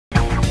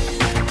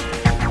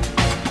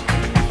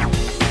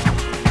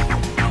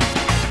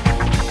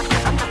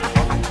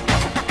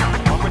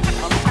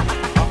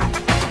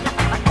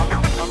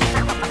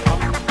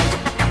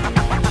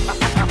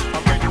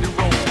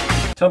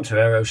Tom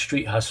Torero,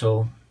 Street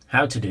Hustle,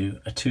 how to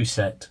do a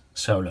 2-set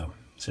solo.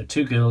 So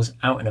 2 girls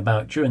out and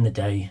about during the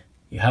day,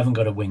 you haven't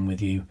got a wing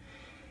with you.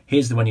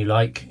 Here's the one you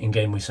like, in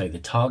game we say the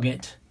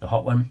target, the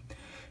hot one.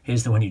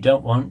 Here's the one you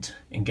don't want,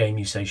 in game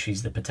you say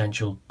she's the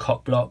potential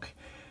cock block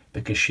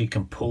because she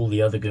can pull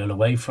the other girl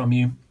away from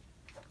you.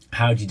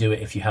 How do you do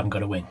it if you haven't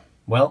got a wing?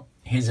 Well,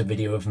 here's a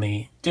video of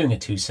me doing a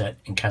 2-set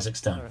in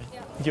Kazakhstan.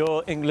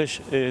 Your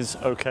English is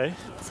okay?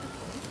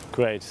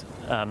 Great.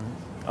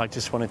 I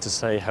just wanted to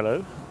say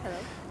hello. Hello.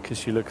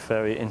 Because you look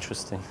very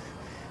interesting,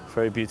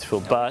 very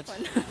beautiful. But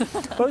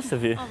both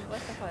of you.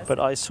 Both of us. But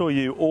I saw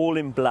you all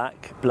in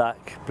black.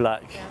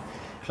 Yeah.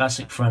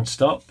 Classic front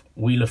stop,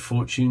 Wheel of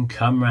Fortune,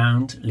 come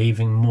round,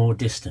 leaving more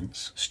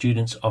distance.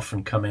 Students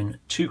often come in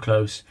too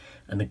close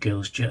and the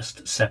girls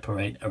just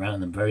separate around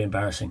them. Very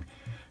embarrassing.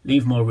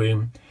 Leave more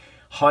room,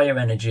 higher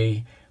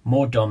energy,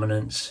 more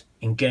dominance,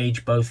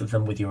 engage both of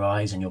them with your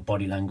eyes and your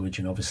body language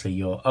and obviously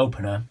your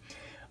opener.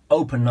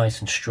 Open nice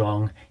and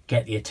strong,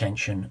 get the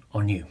attention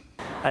on you.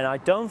 And I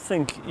don't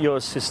think you're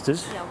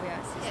sisters. Yeah, we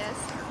are sisters.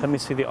 Yes. Let me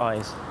see the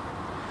eyes.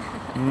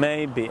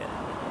 Maybe,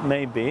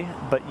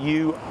 but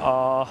you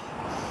are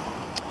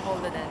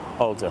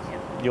older.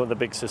 Yeah. You're the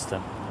big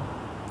sister.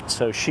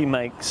 So she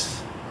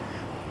makes,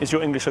 is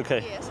your English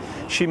okay? Yes.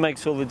 She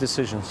makes all the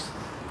decisions.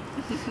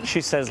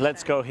 She says,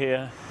 let's go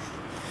here,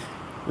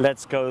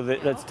 let's go,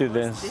 let's do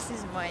this. This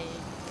is my...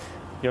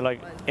 You're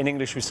like, in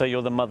English we say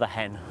you're the mother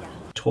hen. Yeah.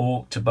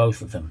 Talk to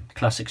both of them.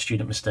 Classic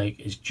student mistake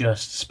is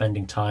just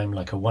spending time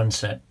like a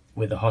 1-set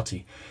with a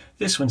hottie.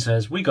 This one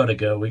says, we gotta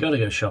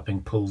go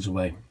shopping, pulls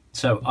away.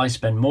 So I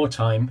spend more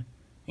time,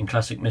 in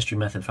classic mystery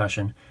method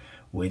fashion,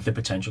 with the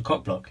potential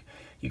cock block.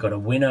 You gotta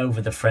win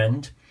over the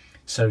friend,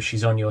 so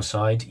she's on your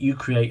side. You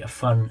create a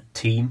fun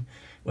team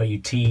where you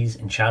tease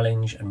and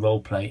challenge and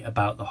role play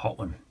about the hot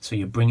one. So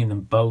you're bringing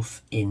them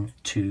both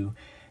into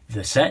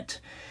the set.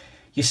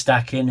 You're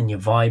stacking and you're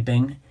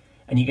vibing,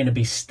 and you're going to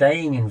be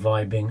staying in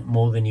vibing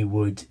more than you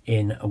would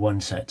in a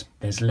 1-set.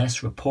 There's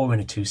less rapport in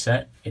a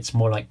 2-set. It's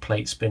more like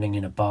plate spinning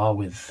in a bar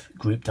with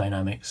group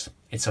dynamics.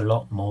 It's a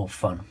lot more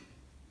fun.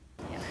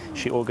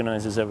 She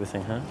organizes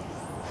everything, huh?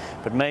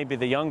 But maybe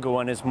the younger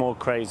one is more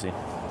crazy.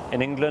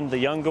 In England, the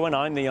younger one,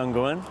 I'm the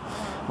younger one.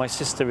 My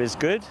sister is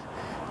good,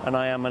 and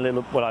I am a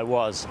little, well, I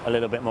was a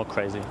little bit more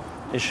crazy.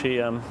 Is she,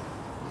 No.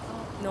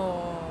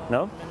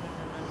 No?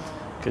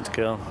 Good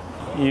girl.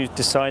 You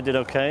decided,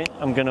 okay,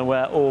 I'm going to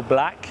wear all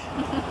black.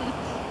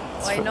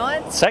 Why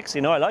not? Sexy,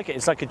 no, I like it.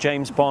 It's like a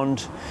James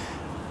Bond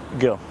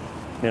girl,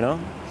 you know?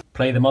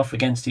 Play them off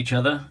against each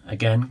other.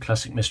 Again,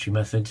 classic mystery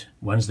method.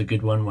 One's the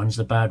good one, one's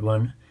the bad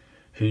one.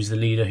 Who's the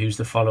leader, who's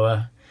the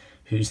follower?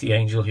 Who's the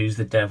angel, who's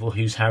the devil?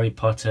 Who's Harry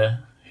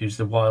Potter? Who's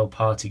the wild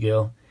party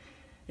girl?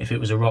 If it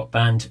was a rock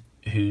band,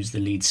 who's the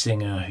lead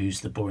singer?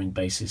 Who's the boring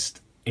bassist?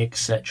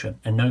 Etc.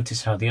 And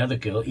notice how the other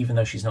girl, even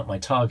though she's not my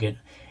target,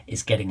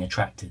 is getting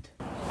attracted.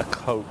 A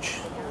coach.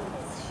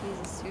 She's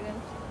a student.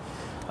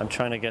 I'm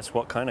trying to guess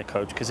what kind of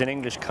coach, because in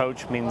English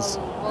coach means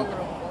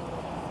Ballroom.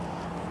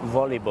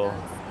 volleyball.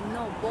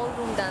 No,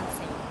 ballroom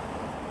dancing.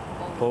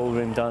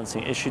 Ballroom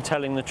dancing. Is she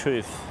telling the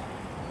truth?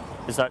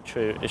 Is that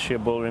true? Is she a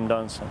ballroom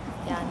dancer?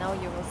 Yeah, now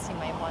you will see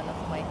one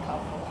of my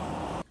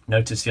couple.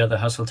 Notice the other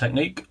hustle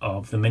technique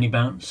of the mini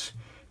bounce,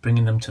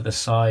 bringing them to the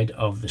side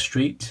of the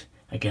street.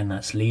 Again,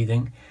 that's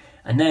leading.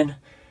 And then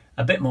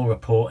a bit more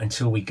rapport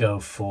until we go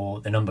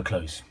for the number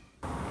close.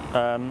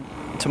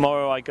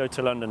 Tomorrow I go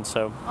to London,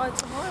 so Oh,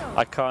 tomorrow.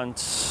 I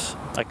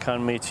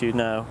can't meet you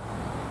now.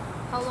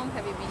 How long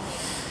have you been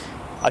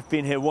here? I've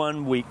been here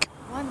 1 week.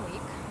 1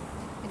 week.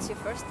 It's your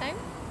first time?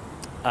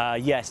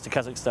 Yes, to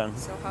Kazakhstan.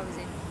 So how is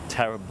it?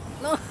 Terrible.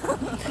 No.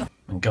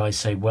 And guys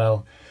say,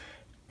 well,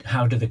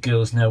 how do the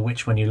girls know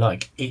which one you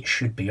like? It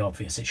should be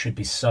obvious. It should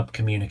be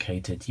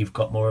sub-communicated. You've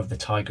got more of the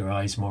tiger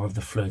eyes, more of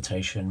the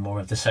flirtation, more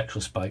of the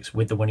sexual spikes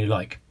with the one you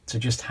like. So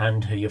just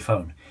hand her your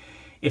phone.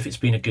 If it's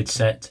been a good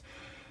set,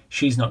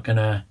 she's not going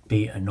to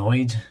be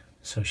annoyed,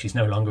 so she's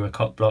no longer a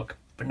cock block.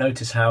 But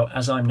notice how,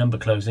 as I'm number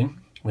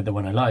closing with the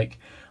one I like,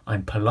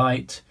 I'm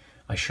polite.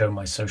 I show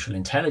my social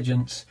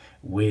intelligence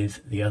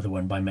with the other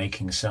one by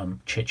making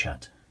some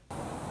chit-chat.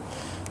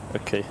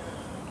 Okay.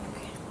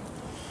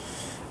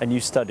 And you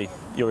study?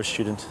 You're a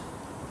student.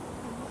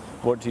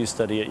 What do you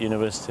study at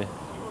university?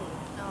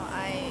 No,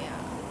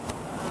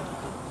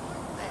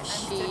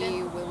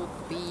 she will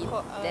be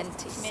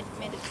dentist.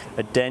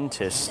 A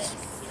dentist.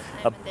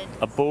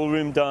 A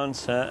ballroom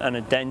dancer and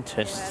a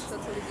dentist. Yeah,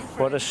 totally different.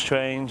 What a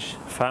strange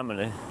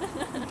family.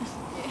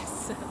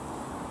 Yes.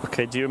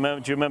 Okay, do you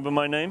remember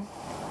my name?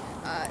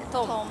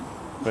 Tom.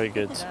 Very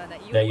good.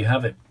 There you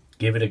have it.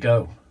 Give it a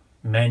go.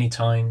 Many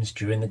times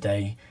during the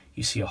day,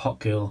 you see a hot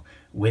girl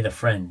with a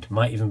friend,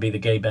 might even be the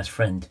gay best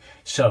friend.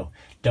 So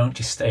don't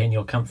just stay in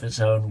your comfort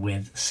zone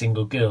with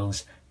single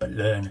girls, but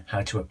learn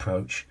how to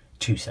approach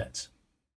 2 sets.